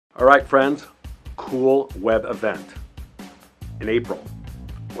All right, friends, cool web event in April.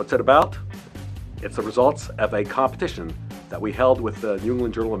 What's it about? It's the results of a competition that we held with the New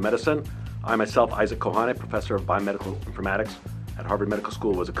England Journal of Medicine. I myself, Isaac Kohane, professor of biomedical informatics at Harvard Medical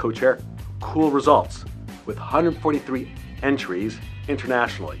School, was a co-chair. Cool results with 143 entries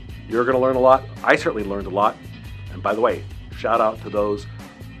internationally. You're going to learn a lot. I certainly learned a lot. And by the way, shout out to those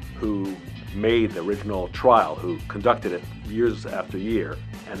who made the original trial, who conducted it years after year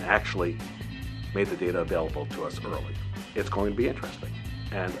and actually made the data available to us early. It's going to be interesting.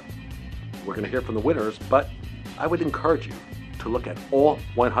 And we're going to hear from the winners, but I would encourage you to look at all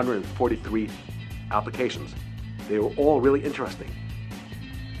 143 applications. They were all really interesting.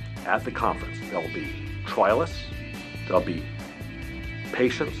 At the conference, there'll be trialists, there'll be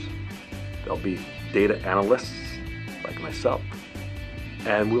patients, there'll be data analysts like myself,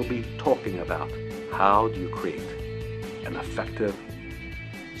 and we'll be talking about how do you create an effective,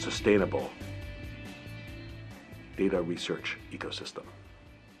 sustainable data research ecosystem.